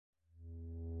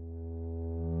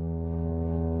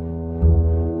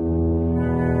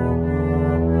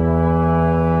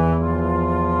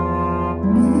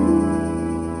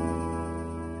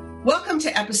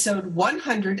episode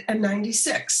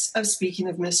 196 of Speaking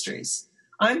of Mysteries.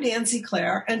 I'm Nancy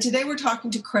Clare, and today we're talking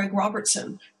to Craig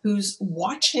Robertson, whose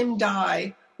Watch Him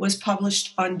Die was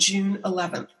published on June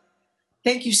 11th.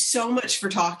 Thank you so much for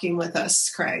talking with us,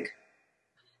 Craig.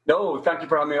 No, thank you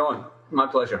for having me on. My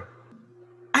pleasure.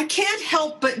 I can't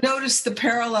help but notice the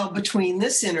parallel between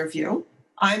this interview.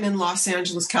 I'm in Los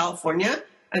Angeles, California,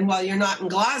 and while you're not in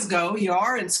Glasgow, you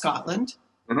are in Scotland.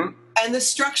 Mm-hmm. And the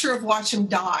structure of Watch Him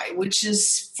Die, which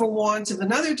is, for want of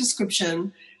another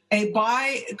description, a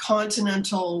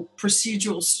bi-continental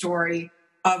procedural story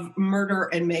of murder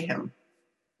and mayhem.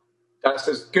 That's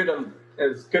as good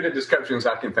a description as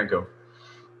I can think of.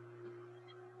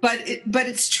 But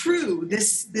it's true.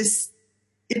 This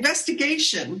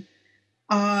investigation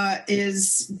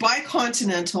is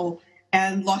bi-continental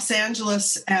and Los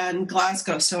Angeles and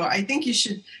Glasgow. So I think you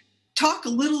should talk a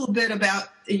little bit about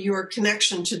your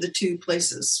connection to the two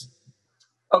places.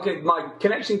 Okay, my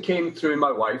connection came through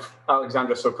my wife,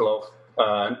 Alexandra Sokolov,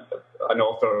 an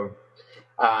author,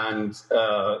 and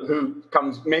who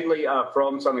comes mainly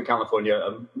from Southern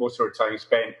California, most of her time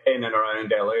spent in and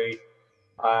around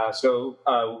LA. So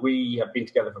we have been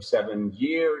together for 7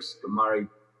 years, got married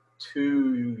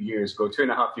 2.5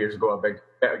 years ago. I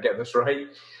better get this right.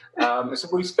 So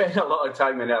we spent a lot of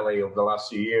time in LA over the last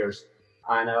few years.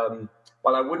 And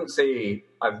while I wouldn't say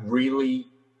I really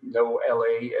know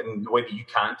LA in the way that you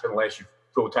can't unless you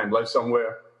full-time live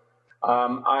somewhere,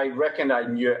 I reckon I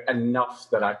knew it enough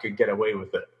that I could get away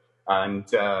with it. And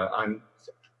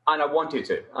I wanted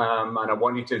to. And I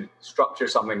wanted to structure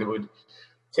something that would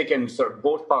take in sort of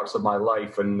both parts of my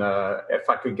life. And if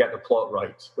I could get the plot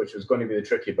right, which was going to be the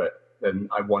tricky bit, then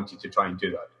I wanted to try and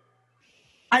do that.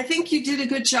 I think you did a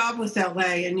good job with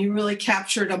LA, and you really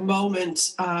captured a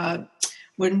moment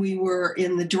when we were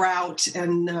in the drought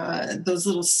and those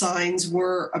little signs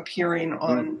were appearing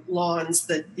on lawns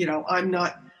that, I'm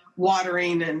not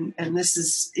watering and this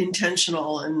is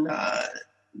intentional. And,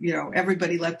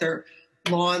 everybody let their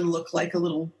lawn look like a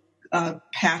little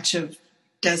patch of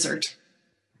desert.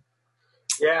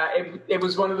 Yeah, it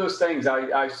was one of those things.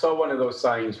 I saw one of those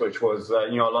signs, which was,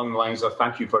 along the lines of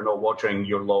thank you for not watering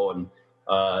your lawn.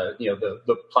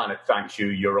 The planet thanks you,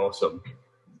 you're awesome.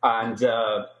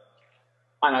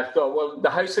 And I thought, well, the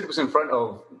house that it was in front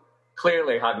of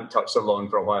clearly hadn't touched the lawn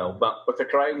for a while. But with the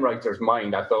crime writer's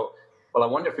mind, I thought, well, I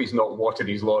wonder if he's not watered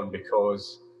his lawn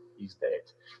because he's dead.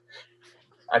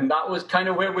 And that was kind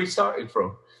of where we started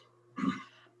from.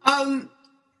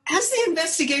 As the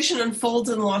investigation unfolds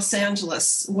in Los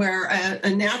Angeles, where a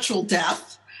natural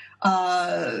death,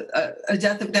 a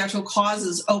death of natural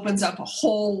causes, opens up a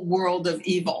whole world of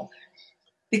evil,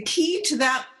 the key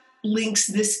that links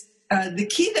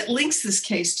this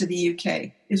case to the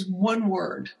UK is one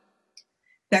word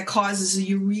that causes a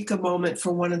eureka moment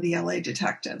for one of the LA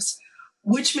detectives,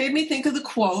 which made me think of the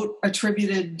quote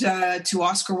attributed to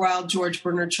Oscar Wilde, George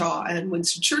Bernard Shaw, and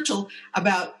Winston Churchill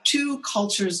about two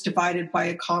cultures divided by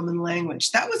a common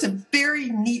language. That was a very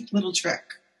neat little trick.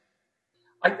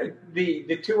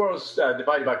 The two worlds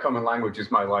divided by common language is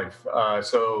my life.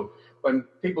 So when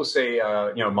people say,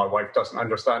 my wife doesn't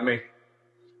understand me,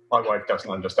 my wife doesn't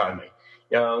understand me.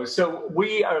 So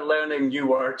we are learning new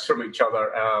words from each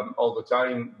other all the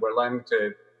time. We're learning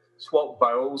to swap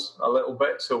vowels a little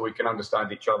bit so we can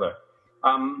understand each other.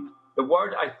 The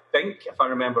word, I think, if I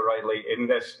remember rightly, in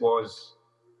this was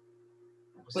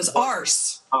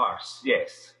arse. Arse,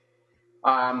 yes.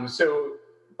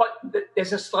 But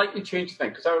it's a slightly changed thing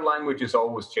because our language is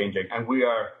always changing, and we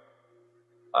are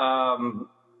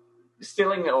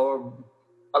stealing or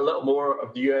a little more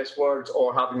of the US words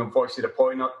or having them foisted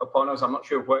upon us. I'm not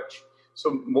sure which.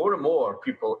 So more and more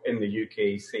people in the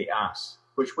UK say ass,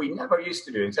 which we never used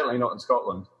to do, and certainly not in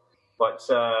Scotland. But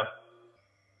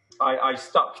I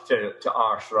stuck to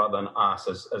arse rather than ass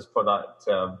as for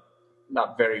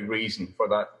that very reason, for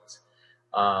that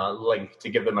link, to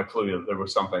give them a clue that there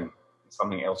was something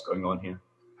else going on here.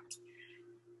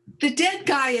 The dead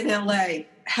guy in LA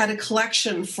had a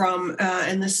collection from,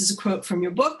 and this is a quote from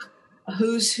your book, A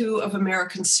Who's Who of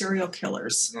American Serial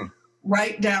Killers,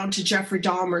 right down to Jeffrey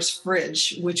Dahmer's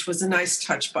fridge, which was a nice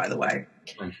touch, by the way.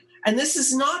 And this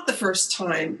is not the first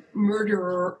time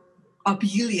murderer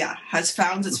Abulia has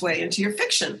found its way into your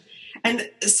fiction. And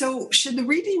so should the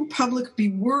reading public be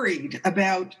worried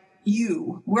about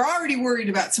you? We're already worried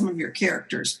about some of your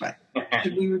characters, but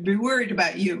should we be worried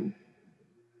about you?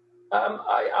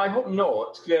 I hope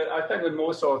not. I think with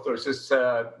most authors, it's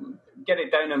get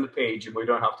it down on the page and we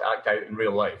don't have to act out in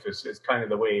real life. It's kind of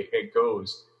the way it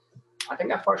goes. I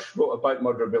think I first wrote about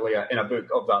murderabilia in a book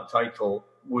of that title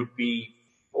would be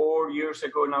 4 years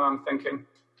ago now, I'm thinking.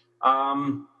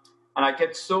 And I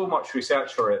did so much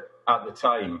research for it at the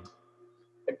time,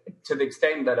 to the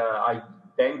extent that I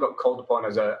then got called upon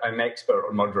as an expert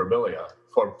on murderabilia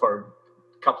for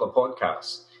a couple of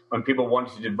podcasts. When people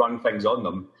wanted to run things on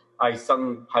them, I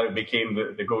somehow became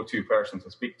the go-to person to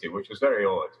speak to, which was very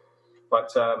odd.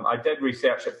 But I did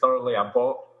research it thoroughly. I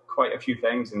bought quite a few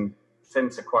things and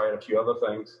since acquired a few other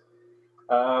things.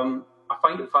 I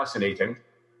find it fascinating.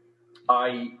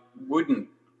 I wouldn't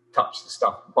touch the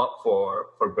stuff but for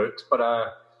books, but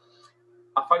I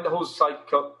find the whole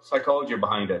psychology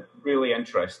behind it really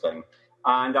interesting.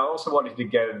 And I also wanted to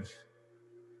give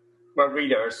my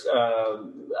readers a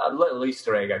little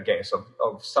Easter egg, I guess,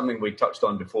 of something we touched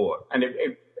on before. And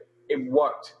it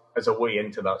worked as a way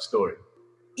into that story.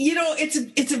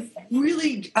 It's a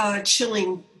really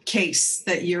chilling case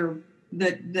that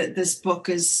this book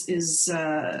is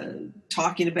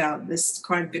talking about, this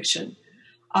crime fiction.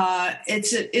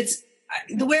 It's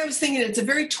the way I was thinking, it's a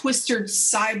very twisted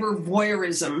cyber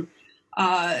voyeurism,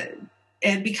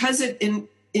 and because it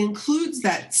includes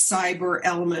that cyber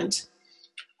element,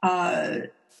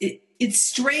 it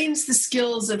strains the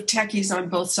skills of techies on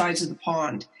both sides of the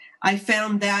pond. I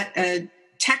found that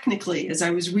technically, as I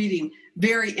was reading,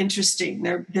 very interesting.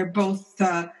 They're both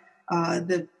the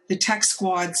tech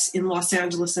squads in Los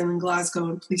Angeles and in Glasgow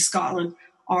and Police Scotland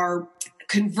are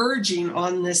converging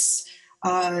on this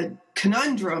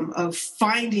conundrum of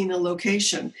finding a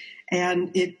location.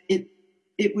 And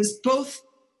it was both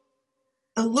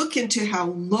a look into how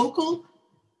local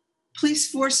police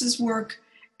forces work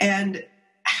and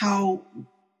how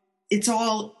it's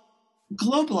all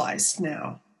globalized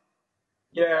now.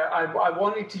 Yeah, I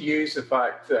wanted to use the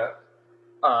fact that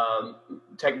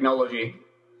technology,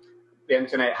 the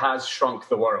internet, has shrunk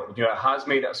the world. It has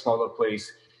made it a smaller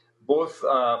place, both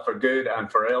for good and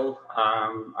for ill.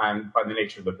 And by the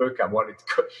nature of the book, I wanted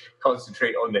to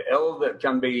concentrate on the ill that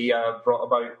can be brought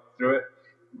about through it.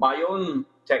 My own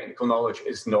technical knowledge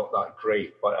is not that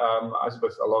great, but as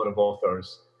with a lot of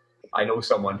authors, I know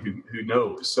someone who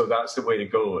knows. So that's the way to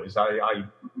go, is I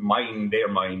mine their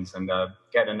minds and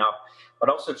get enough, but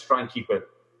also to try and keep it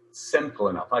simple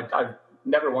enough. I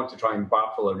never want to try and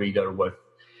baffle a reader with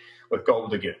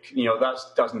gobbledygook. That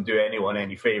doesn't do anyone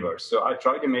any favors. So I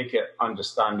try to make it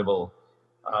understandable,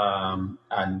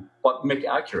 but make it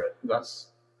accurate. That's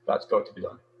got to be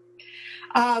done.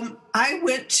 I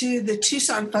went to the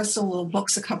Tucson Festival of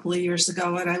Books a couple of years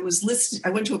ago, and I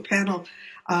went to a panel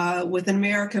with an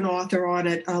American author on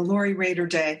it, Lori Rader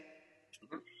Day.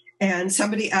 And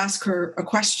somebody asked her a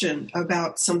question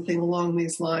about something along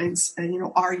these lines.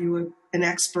 And, are you an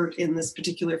expert in this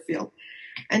particular field?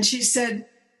 And she said,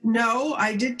 no,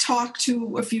 I did talk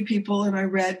to a few people and I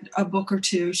read a book or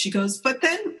two. She goes, but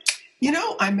then,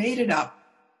 I made it up.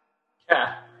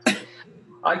 Yeah.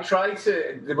 I tried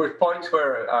to, there were points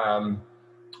where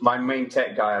my main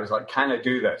tech guy, I was like, can I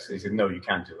do this? He said, no, you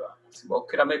can't do that. I said, well,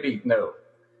 could I maybe? No.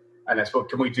 And I said, well,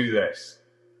 can we do this?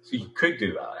 So you could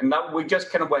do that. And that we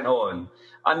just kind of went on.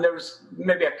 And there was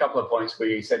maybe a couple of points where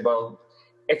he said, well,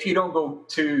 if you don't go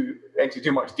into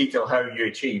too much detail how you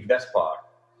achieve this part,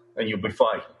 then you'll be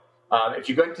fine. If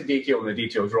you go into detail and the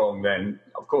detail's wrong, then,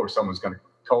 of course, someone's going to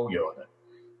call you on it.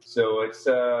 So it's,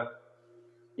 I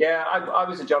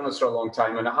was a journalist for a long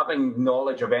time, and having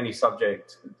knowledge of any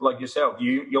subject, like yourself,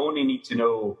 you only need to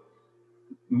know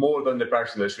more than the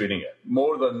person that's reading it,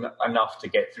 more than enough to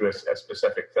get through a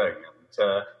specific thing.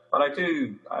 And, but I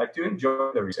do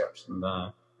enjoy the research and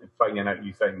finding out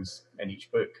new things in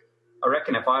each book. I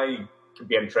reckon if I could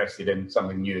be interested in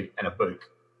something new in a book,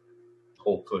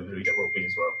 hopefully the reader will be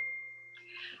as well.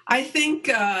 I think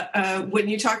when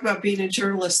you talk about being a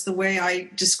journalist, the way I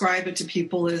describe it to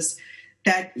people is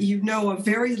that you know a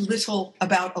very little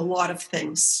about a lot of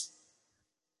things.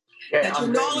 Yeah, that your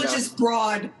knowledge is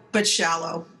broad but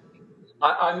shallow.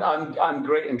 I'm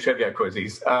great in trivia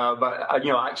quizzes, but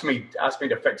actually ask me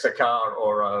to fix a car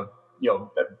or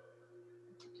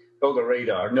build a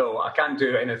radar. No, I can't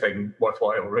do anything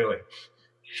worthwhile, really.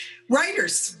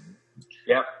 Writers.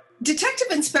 Yep. Detective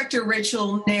Inspector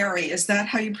Rachel Neri, is that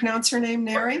how you pronounce her name,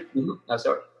 Neri? Mm-hmm. That's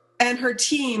right. And her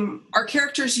team are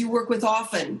characters you work with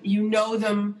often. You know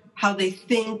them, how they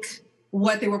think,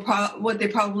 what they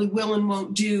probably will and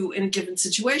won't do in a given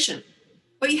situation.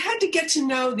 But you had to get to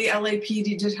know the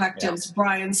LAPD detectives, yeah.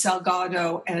 Brian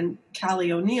Salgado and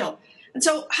Callie O'Neill. And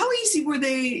so how easy were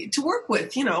they to work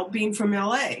with, being from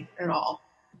LA and all?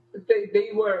 They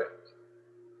were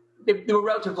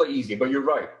relatively easy, but you're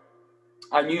right.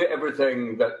 I knew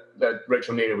everything that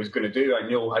Rachel Neri was going to do. I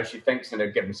know how she thinks in a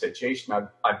given situation.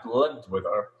 I've lived with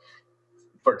her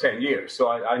for 10 years, so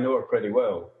I know her pretty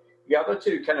well. The other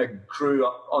two kind of grew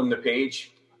up on the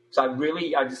page. So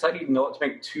I decided not to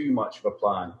make too much of a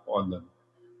plan on them.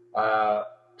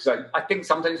 Because I think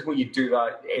sometimes when you do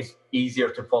that, it's easier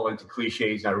to fall into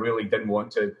cliches, and I really didn't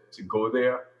want to go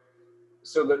there.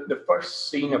 So the first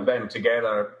scene of them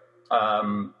together,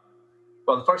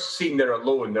 the first scene they're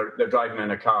alone, they're driving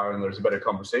in a car and there's a bit of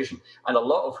conversation. And a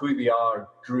lot of who they are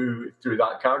grew through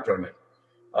that car journey.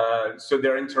 So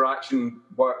their interaction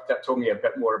worked. That told me a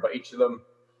bit more about each of them.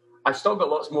 I've still got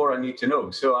lots more I need to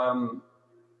know. So I'm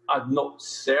not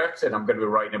certain I'm going to be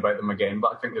writing about them again,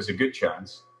 but I think there's a good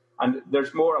chance. And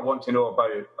there's more I want to know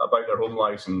about their home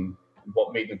lives and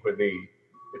what made them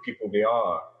the people they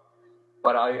are.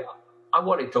 But I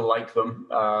wanted to like them.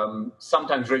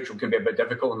 Sometimes Rachel can be a bit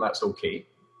difficult, and that's okay.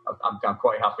 I'm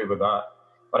quite happy with that.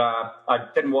 But I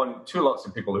didn't want lots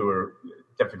of people who were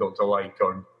difficult to like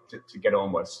or to get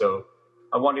on with. So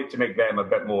I wanted to make them a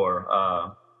bit more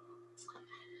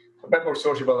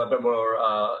sociable, a bit more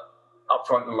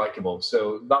upfront and likable.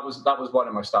 So that was one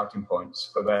of my starting points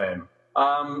for them.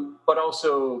 But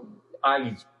also,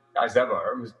 as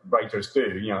ever, as writers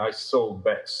do, I stole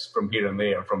bits from here and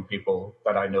there from people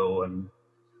that I know and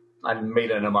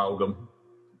made an amalgam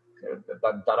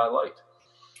that I liked.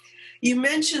 You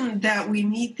mentioned that we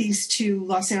meet these two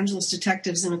Los Angeles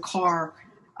detectives in a car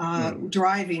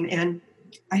driving, and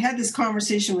I had this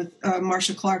conversation with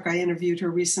Marcia Clark. I interviewed her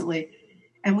recently,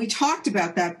 and we talked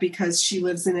about that because she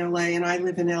lives in L.A. and I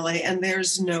live in L.A., and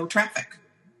there's no traffic.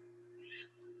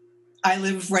 I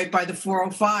live right by the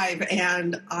 405,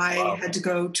 and I had to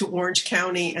go to Orange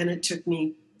County, and it took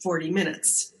me 40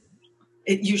 minutes.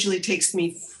 It usually takes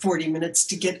me 40 minutes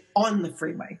to get on the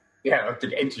freeway. Yeah, to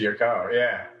get into your car,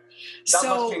 yeah. That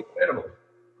must be incredible.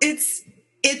 It's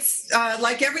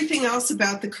like everything else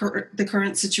about the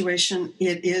current situation,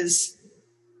 it is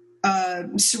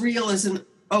surreal is an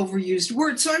overused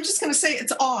word. So I'm just going to say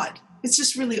it's odd. It's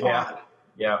just really odd.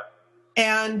 Yeah.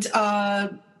 And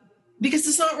because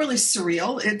it's not really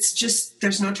surreal, it's just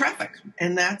there's no traffic,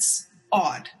 and that's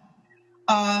odd.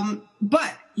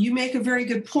 But you make a very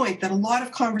good point that a lot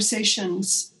of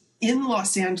conversations in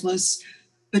Los Angeles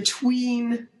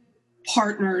between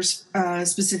partners,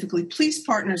 specifically police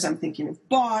partners, I'm thinking of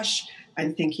Bosch,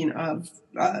 I'm thinking of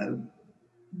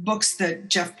books that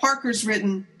Jeff Parker's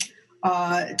written,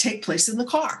 take place in the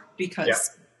car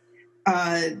because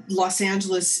Los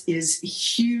Angeles is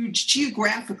huge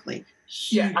geographically.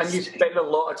 Huge. Yeah, and you spend a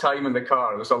lot of time in the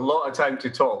car. There's a lot of time to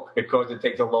talk because it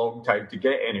takes a long time to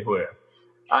get anywhere.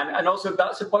 And also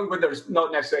that's the point where there's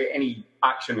not necessarily any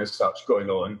action as such going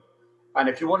on. And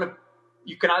if you want to,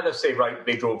 you can either say, right,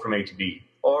 they drove from A to B,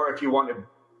 or if you want to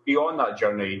be on that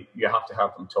journey, you have to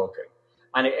have them talking.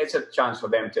 And it's a chance for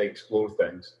them to explore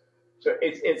things. So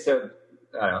it's a,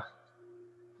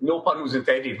 no pun was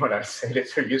intended when I said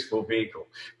it's a useful vehicle,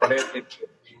 but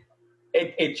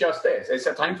it just is. It's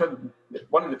a time for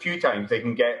one of the few times they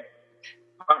can get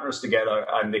partners together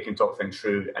and they can talk things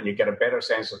through, and you get a better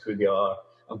sense of who they are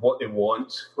and what they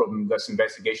want from this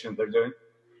investigation that they're doing.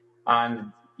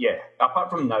 And yeah, apart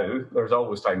from now, there's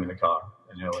always time in the car.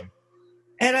 Anyway.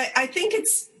 And I think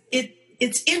it's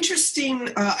interesting.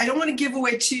 I don't want to give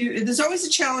away there's always a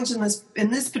challenge in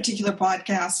this particular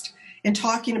podcast in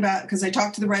talking about, because I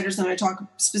talk to the writers and I talk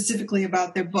specifically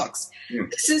about their books.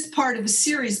 This is part of a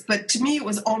series, but to me it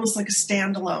was almost like a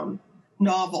standalone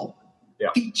novel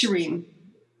featuring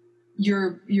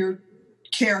your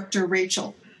character,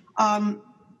 Rachel.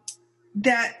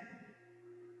 That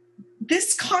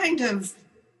this kind of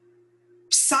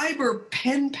cyber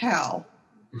pen pal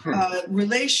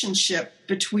relationship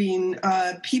between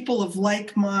people of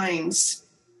like minds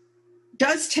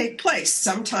does take place.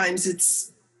 Sometimes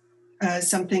it's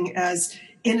something as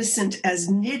innocent as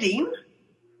knitting.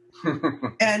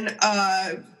 And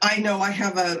I know I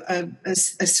have a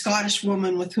Scottish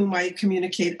woman with whom I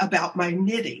communicate about my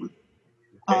knitting.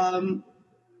 I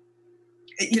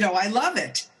love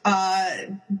it.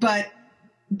 But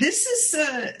this is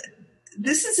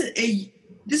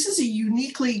a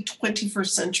uniquely 21st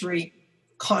century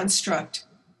construct,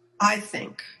 I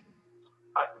think.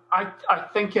 I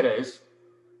think it is.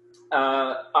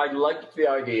 I liked the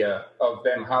idea of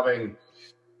them having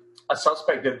a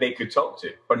suspect that they could talk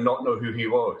to, but not know who he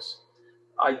was.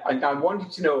 I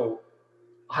wanted to know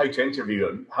how to interview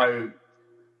him,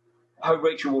 how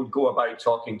Rachel would go about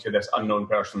talking to this unknown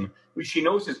person who she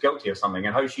knows is guilty of something,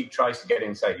 and how she tries to get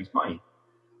inside his mind.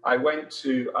 I went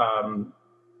to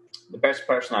the best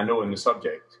person I know in the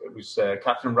subject. It was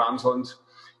Catherine Ramsland,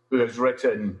 who has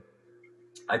written,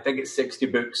 I think it's 60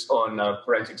 books on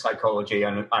forensic psychology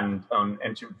and on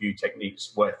interview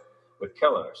techniques with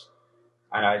killers.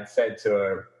 And I said to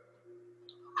her,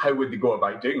 how would they go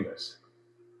about doing this?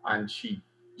 And she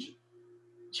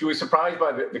she was surprised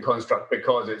by the construct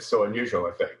because it's so unusual,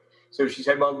 I think. So she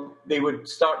said, well, they would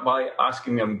start by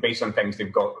asking them based on things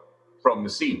they've got from the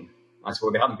scene. I said,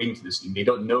 well, they haven't been to the scene. They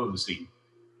don't know the scene.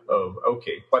 Oh,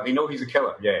 okay. But they know he's a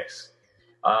killer, yes.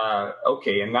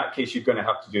 Okay, in that case, you're going to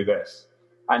have to do this.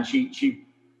 And she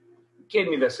gave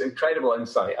me this incredible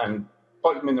insight and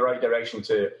pointed me in the right direction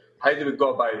to how they would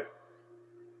go about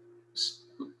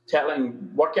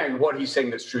working out what he's saying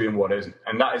that's true and what isn't.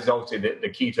 And that is ultimately the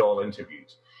key to all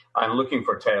interviews. And looking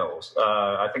for tells.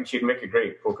 I think she'd make a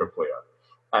great poker player.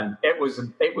 And it was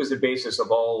the basis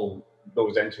of all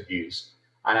those interviews.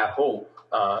 And I hope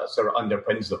sort of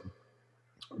underpins them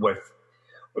with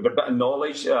a bit of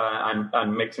knowledge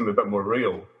and makes them a bit more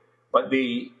real. But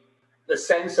the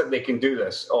sense that they can do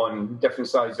this on different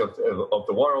sides of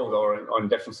the world or on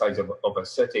different sides of a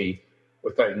city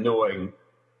without knowing,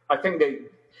 I think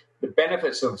the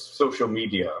benefits of social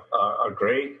media are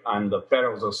great, and the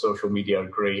perils of social media are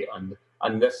great,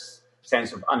 and this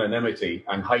sense of anonymity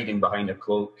and hiding behind a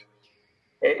cloak,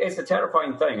 it's a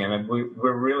terrifying thing, and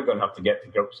we're really going to have to get to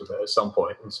grips with it at some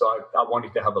point. And so I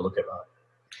wanted to have a look at that.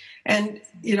 And,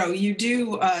 you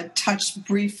do touch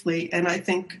briefly, and I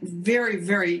think very,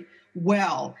 very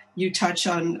well, you touch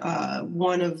on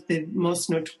one of the most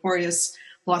notorious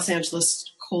Los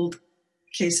Angeles cold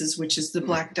cases, which is the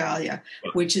Black Dahlia,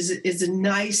 which is a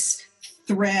nice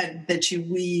thread that you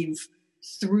weave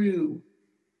through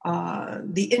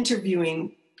the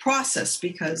interviewing process,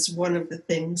 because one of the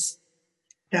things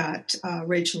that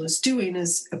Rachel is doing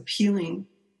is appealing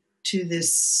to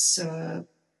this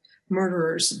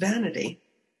murderer's vanity.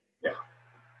 Yeah.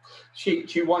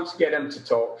 She wants to get him to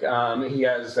talk. He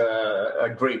has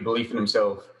a great belief in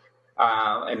himself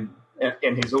and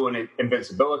in his own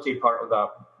invincibility, part of that,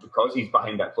 because he's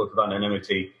behind that cloak of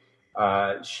anonymity.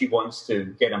 She wants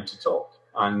to get him to talk.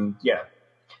 And,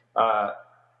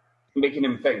 making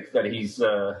him think that he's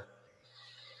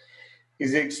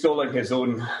extolling his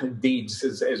own deeds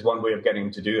is one way of getting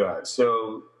him to do that.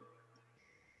 So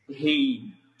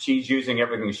she's using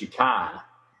everything she can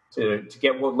to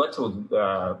get what little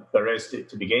there is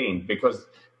to be gained, because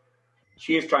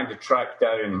she is trying to track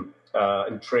down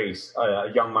and trace a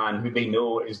young man who they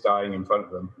know is dying in front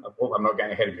of them. I hope I'm not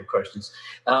getting ahead of your questions.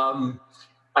 And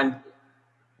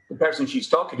the person she's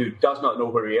talking to does not know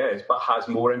where he is, but has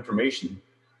more information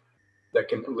that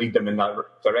can lead them in that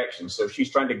direction. So she's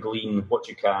trying to glean what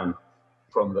you can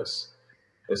from this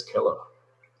killer.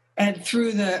 And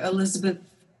through the Elizabeth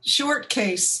Short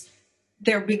case,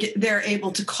 they're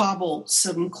able to cobble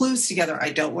some clues together.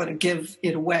 I don't want to give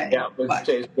it away. Yeah, but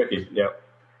it's tricky. Yeah.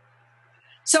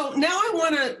 So now I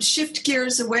want to shift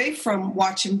gears away from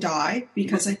Watch Him Die,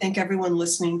 because I think everyone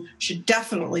listening should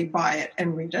definitely buy it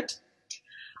and read it.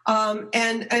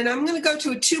 And I'm going to go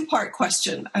to a two-part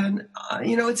question. And,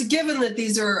 it's a given that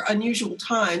these are unusual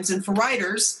times. And for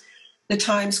writers, the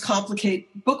times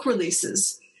complicate book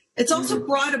releases. It's also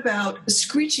brought about a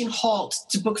screeching halt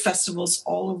to book festivals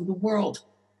all over the world.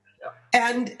 Yeah.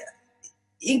 And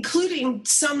including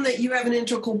some that you have an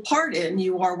integral part in.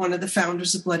 You are one of the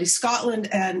founders of Bloody Scotland,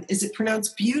 and is it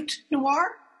pronounced Butte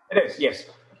Noir? It is, yes,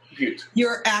 Butte.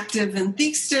 You're active in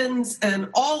Theakston's, and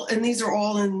these are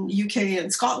all in UK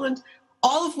and Scotland,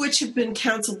 all of which have been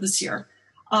cancelled this year.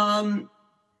 And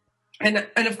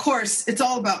of course, it's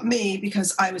all about me,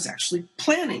 because I was actually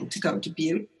planning to go to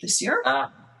Butte this year.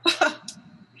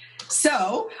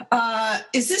 So,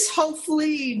 is this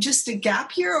hopefully just a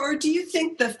gap year, or do you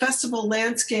think the festival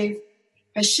landscape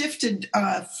has shifted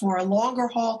for a longer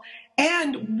haul?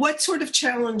 And what sort of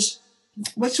challenge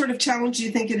do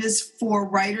you think it is for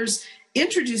writers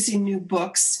introducing new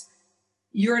books?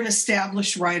 You're an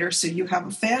established writer, so you have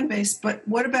a fan base, but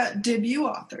what about debut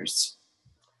authors?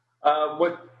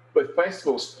 With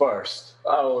festivals first,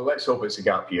 let's hope it's a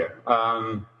gap year.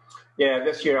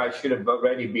 This year I should have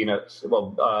already been at,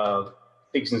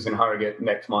 Theakston's in Harrogate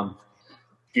next month,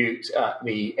 Butte at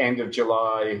the end of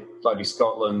July, Bloody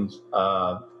Scotland,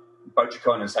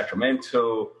 BoucherCon in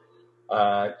Sacramento,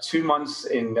 2 months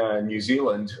in New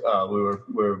Zealand. We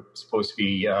were supposed to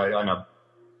be on a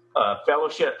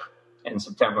fellowship in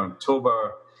September and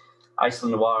October.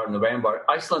 Iceland Noir in November.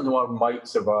 Iceland Noir might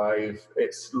survive.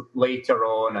 It's later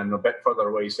on and a bit further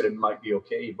away, so it might be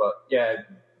okay. But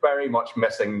very much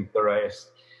missing the rest.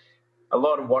 A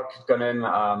lot of work has gone in.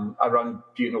 I run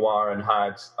Butte Noir and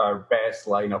had our best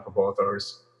lineup of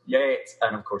authors yet,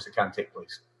 and of course it can't take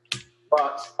place.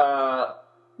 But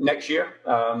next year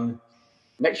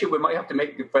we might have to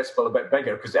make the festival a bit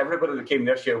bigger, because everybody that came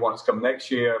this year wants to come next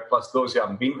year, plus those who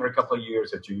haven't been for a couple of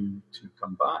years are due to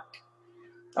come back.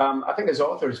 I think as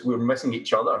authors, we're missing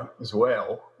each other as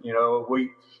well.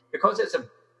 Because it's a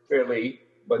fairly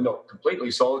but not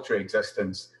completely solitary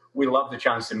existence, we love the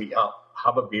chance to meet up,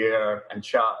 have a beer, and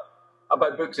chat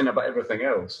about books and about everything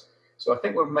else. So I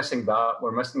think we're missing that.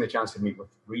 We're missing the chance to meet with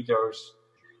readers.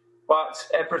 But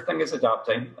everything is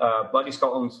adapting. Bloody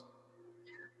Scotland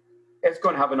is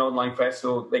going to have an online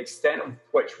festival, the extent of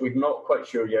which we're not quite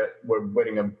sure yet. We're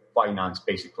waiting on finance,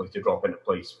 basically, to drop into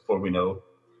place before we know.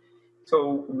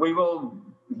 So we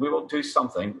will do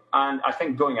something. And I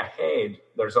think going ahead,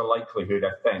 there's a likelihood,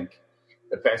 I think,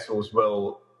 that festivals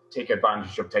will take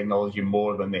advantage of technology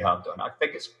more than they have done. I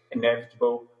think it's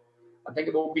inevitable. I think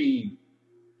it will be,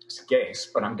 it's a guess,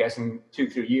 but I'm guessing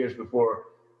 2-3 years before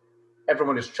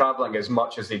everyone is traveling as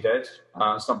much as they did.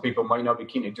 Some people might not be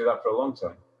keen to do that for a long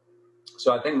time.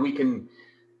 So I think we can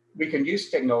use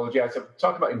technology. As I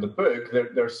talk about in the book,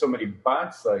 there's so many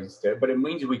bad sides to it, but it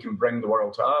means we can bring the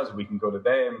world to us. We can go to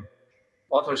them.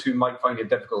 Authors who might find it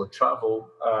difficult to travel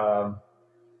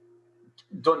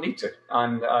don't need to,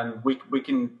 and we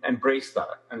can embrace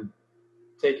that and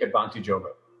take advantage of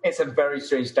it. It's a very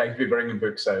strange time to be bringing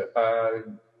books out.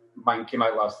 Mine came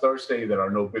out last Thursday. There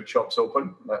are no bookshops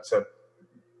open.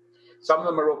 Some of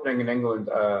them are opening in England.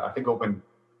 I think opened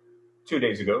 2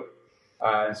 days ago.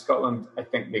 In Scotland, I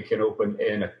think they can open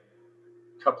in a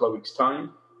couple of weeks'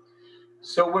 time.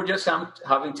 So we're just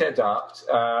having to adapt.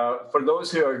 For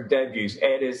those who are debuts,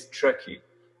 it is tricky.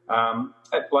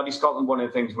 At Bloody Scotland, one of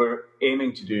the things we're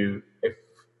aiming to do, if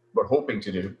we're hoping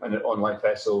to do, in an online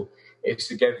festival, is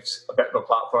to give a bit of a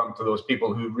platform to those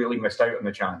people who really missed out on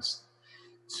the chance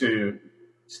to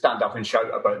stand up and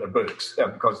shout about their books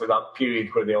because of that period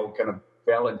where they all kind of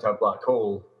fell into a black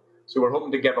hole. So we're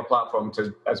hoping to give a platform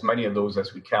to as many of those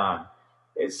as we can.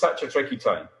 It's such a tricky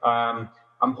time.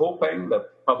 I'm hoping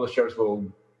that publishers will,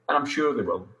 and I'm sure they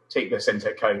will, take this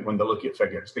into account when they look at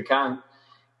figures. They can't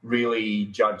really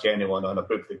judge anyone on a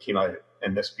book that came out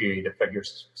in this period if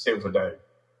figures sales are down.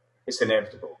 It's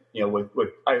inevitable. With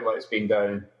outlets being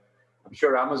down, I'm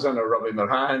sure Amazon are rubbing their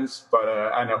hands, but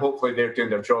and hopefully they're doing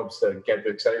their jobs to get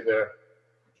books out there.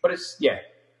 But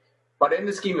But in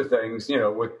the scheme of things,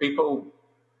 with people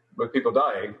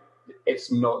dying,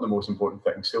 it's not the most important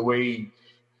thing. So we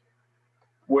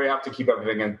have to keep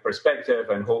everything in perspective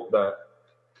and hope that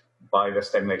by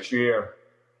this time next year,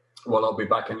 we'll all be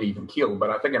back in even keel. But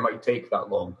I think it might take that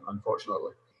long,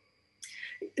 unfortunately.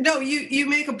 No, you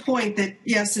make a point that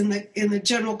yes, in the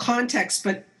general context,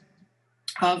 but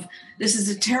of this is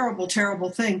a terrible,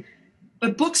 terrible thing.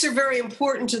 But books are very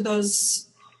important to those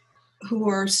who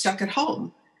are stuck at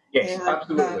home. Yes,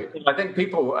 absolutely. I think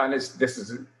people, and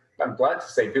I'm glad to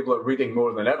say people are reading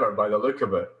more than ever by the look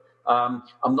of it. I'm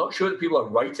not sure that people are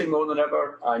writing more than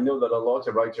ever. I know that a lot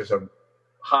of writers have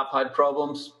had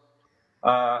problems.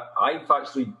 I've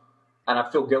actually, and I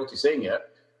feel guilty saying it,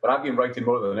 but I've been writing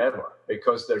more than ever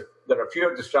because there are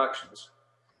fewer distractions.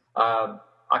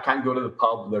 I can't go to the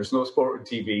pub. There's no sport on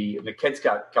TV. The kids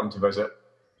can't come to visit.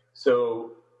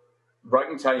 So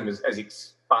writing time is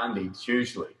expanded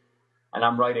hugely. And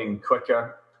I'm writing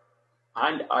quicker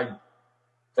and I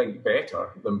think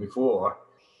better than before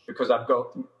because I've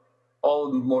got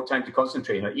all more time to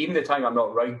concentrate. Now, even the time I'm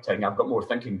not writing, I've got more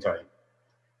thinking time.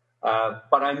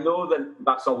 But I know that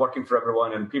that's not working for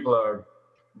everyone and people are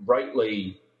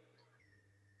rightly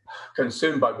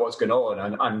consumed by what's going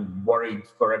on and worried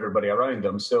for everybody around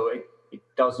them. So it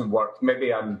doesn't work.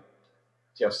 Maybe I'm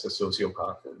just a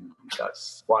sociopath, and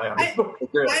that's why I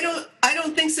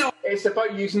don't think so. It's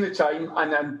about using the time,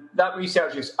 and then that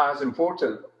research is as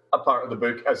important a part of the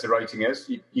book as the writing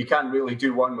is. You can't really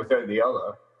do one without the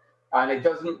other, and it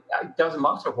doesn't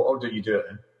matter what order you do it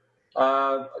in.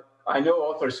 I know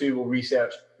authors who will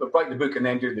write the book and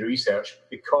then do the research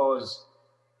because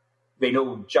they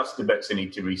know just the bits they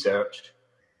need to research.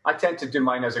 I tend to do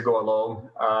mine as I go along.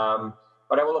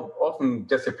 But I will often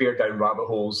disappear down rabbit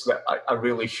holes that I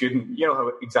really shouldn't. You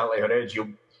know exactly how it is.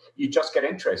 You just get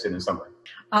interested in something.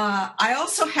 I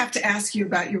also have to ask you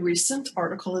about your recent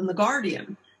article in The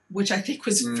Guardian, which I think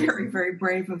was very, very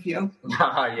brave of you.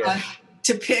 Yes.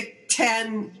 To pick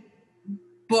 10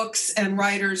 books and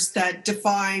writers that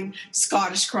define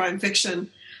Scottish crime fiction.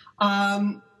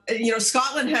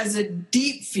 Scotland has a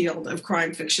deep field of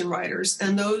crime fiction writers,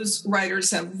 and those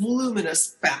writers have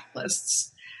voluminous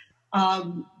backlists.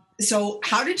 So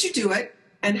how did you do it,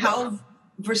 and how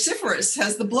vociferous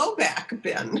has the blowback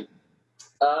been?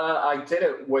 I did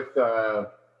it with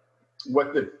the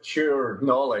sure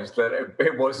knowledge that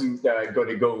it wasn't going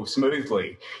to go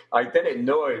smoothly. I did it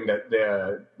knowing that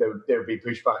there'd be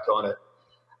pushback on it.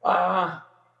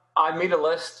 I made a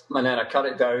list, and then I cut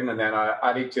it down, and then I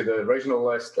added to the original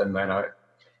list, and then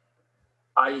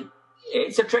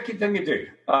it's a tricky thing to do.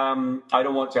 I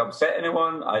don't want to upset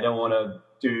anyone. I don't want to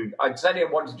I decided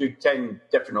I wanted to do 10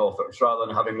 different authors rather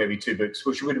than having maybe 2 books,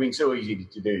 which would have been so easy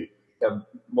to do,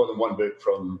 more than 1 book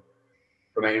from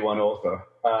any one author.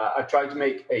 I tried to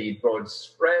make a broad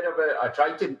spread of it. I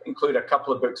tried to include a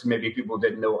couple of books maybe people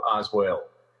didn't know as well.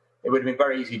 It would have been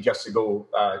very easy just to go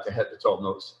to hit the top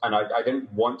notes, and I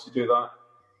didn't want to do that.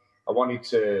 I wanted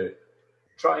to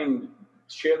try and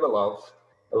share the love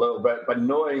a little bit, but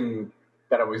knowing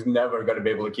that I was never going to be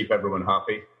able to keep everyone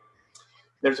happy.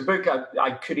 There's a book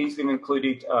I could easily have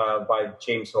included by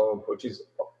James Hogg, which is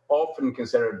often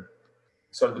considered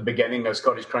sort of the beginning of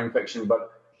Scottish crime fiction,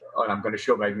 but I'm going to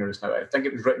show my ignorance now. I think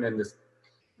it was written in the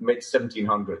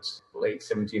mid-1700s, late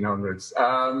 1700s.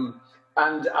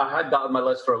 And I had that on my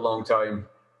list for a long time.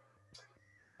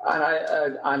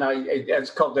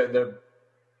 It's called the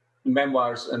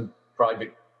Memoirs and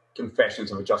Private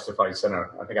Confessions of a Justified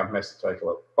Sinner. I think I've messed the title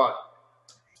up. But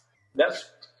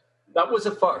that was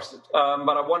a first.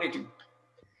 But I wanted to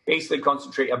basically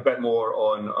concentrate a bit more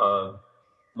on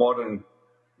modern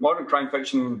crime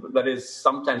fiction that is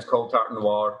sometimes called tarte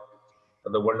noir,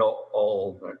 although we're not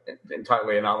all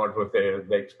entirely enamored with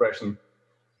the expression.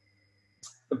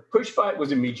 The pushback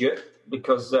was immediate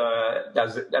because,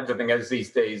 as everything is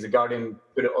these days, The Guardian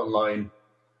put it online.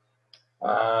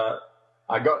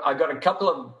 I got a couple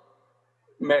of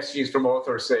messages from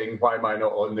authors saying, "Why am I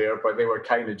not on there?" But they were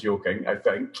kind of joking, I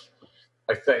think.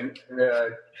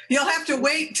 You'll have to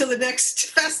wait till the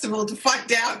next festival to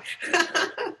find out.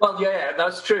 Well, yeah,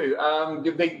 that's true.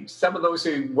 Some of those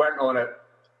who weren't on it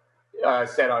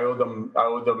said I owe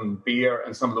them beer,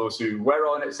 and some of those who were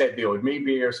on it said they owed me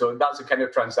beer. So that's the kind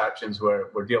of transactions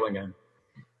we're dealing in.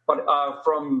 But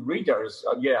from readers,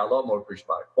 a lot more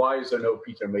pushback. Why is there no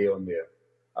Peter May on there?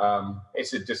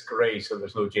 It's a disgrace that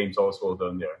there's no James Oswald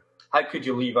on there. How could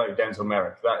you leave out Denzel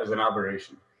Merrick? That is an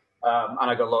aberration. And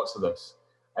I got lots of this.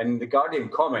 And the Guardian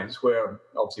comments, where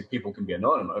obviously people can be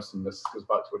anonymous, and this goes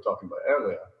back to what we were talking about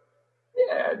earlier.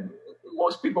 Yeah,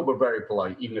 most people were very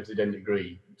polite, even if they didn't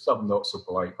agree. Some not so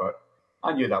polite, but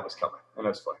I knew that was coming, and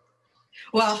that's fine.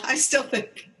 Well, I still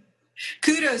think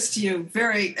kudos to you.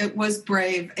 It was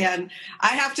brave, and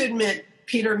I have to admit,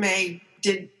 Peter May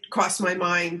did cross my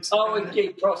mind. Oh,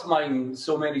 it crossed mine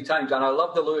so many times, and I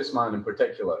love the Lewis man in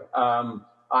particular.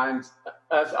 And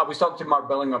as I was talking to Mark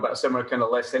Billing about a similar kind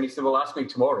of list, and he said, "Well, ask me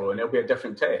tomorrow, and it'll be a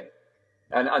different 10."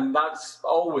 And that's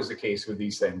always the case with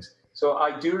these things. So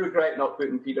I do regret not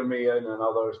putting Peter May in and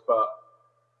others, but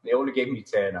they only gave me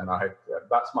 10, and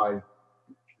that's my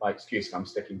excuse, and I'm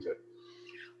sticking to it.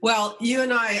 Well, you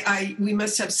and we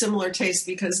must have similar tastes,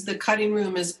 because The Cutting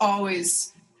Room is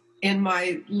always in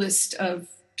my list of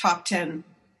top 10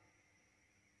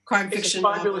 crime fiction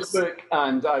novels. It's a fabulous book,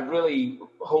 and I really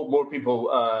hope more people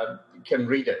can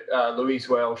read it. Louise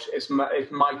Welsh, it's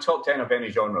my top 10 of any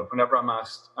genre. Whenever I'm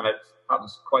asked, and it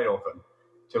happens quite often,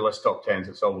 to list top 10s,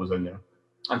 it's always in there.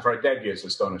 And for a debut, it's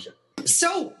astonishing.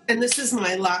 So, and this is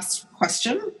my last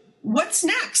question. What's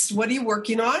next? What are you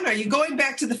working on? Are you going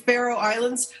back to the Faroe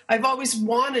Islands? I've always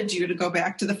wanted you to go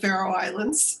back to the Faroe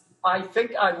Islands. I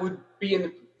think I would be in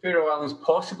the Faroe Islands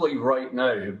possibly right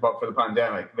now, but for the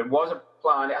pandemic. There was a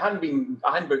plan. I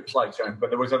hadn't booked flights around, but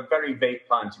there was a very vague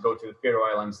plan to go to the Faroe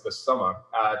Islands this summer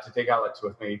to take Alex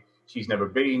with me. She's never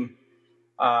been.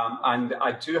 And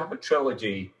I do have a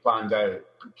trilogy planned out,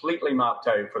 completely mapped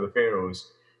out for the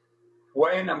Faroes.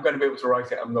 When I'm going to be able to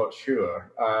write it, I'm not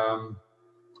sure.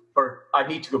 I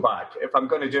need to go back. If I'm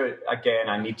going to do it again,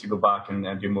 I need to go back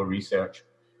and do more research.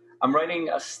 I'm writing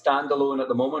a standalone at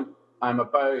the moment.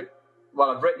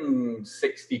 I've written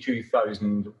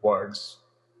 62,000 words,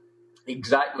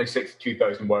 exactly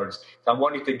 62,000 words. So I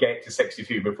wanted to get to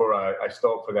 62 before I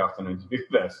stop for the afternoon to do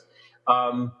this.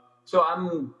 So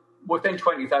I'm within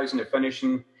 20,000 of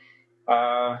finishing.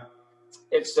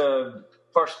 It's a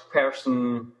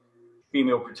first-person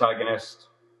female protagonist.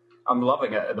 I'm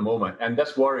loving it at the moment, and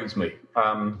this worries me.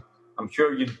 I'm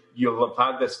sure you'll have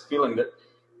had this feeling that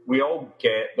we all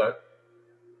get, that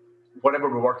whatever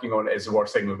we're working on is the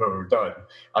worst thing we've ever done,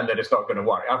 and that it's not going to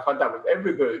work. I've had that with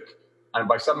every book, and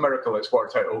by some miracle it's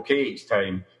worked out okay each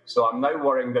time. So I'm now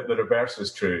worrying that the reverse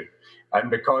is true, and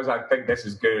because I think this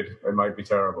is good, it might be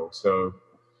terrible. So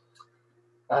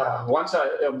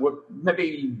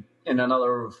maybe in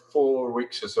another 4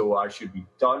 weeks or so, I should be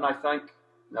done, I think.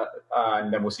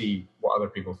 And then we'll see what other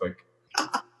people think.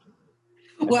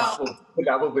 Well,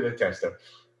 that will be the tester.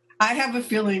 I have a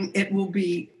feeling it will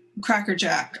be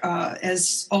crackerjack,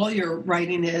 as all your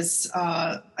writing is.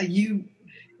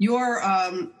 Your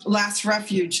Last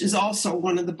Refuge is also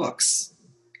one of the books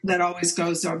that always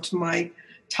goes onto my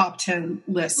top 10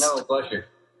 list. No, bless you.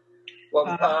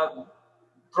 Well,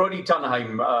 Brody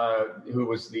Tunheim, who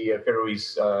was the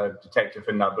Faroese detective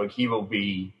in that book, he will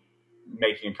be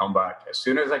making a comeback as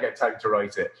soon as I get time to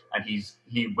write it, and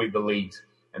he'll be the lead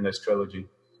in this trilogy.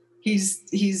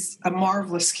 He's a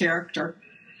marvelous character.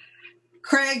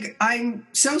 Craig, I'm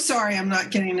so sorry I'm not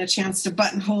getting a chance to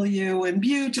buttonhole you in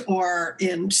Butte or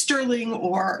in Sterling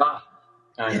or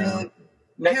in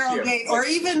Harrogate or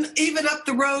even up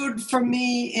the road from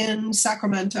me in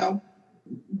Sacramento.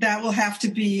 That will have to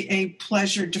be a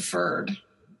pleasure deferred.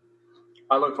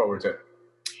 I look forward to it.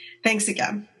 Thanks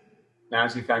again.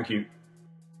 Nancy, thank you.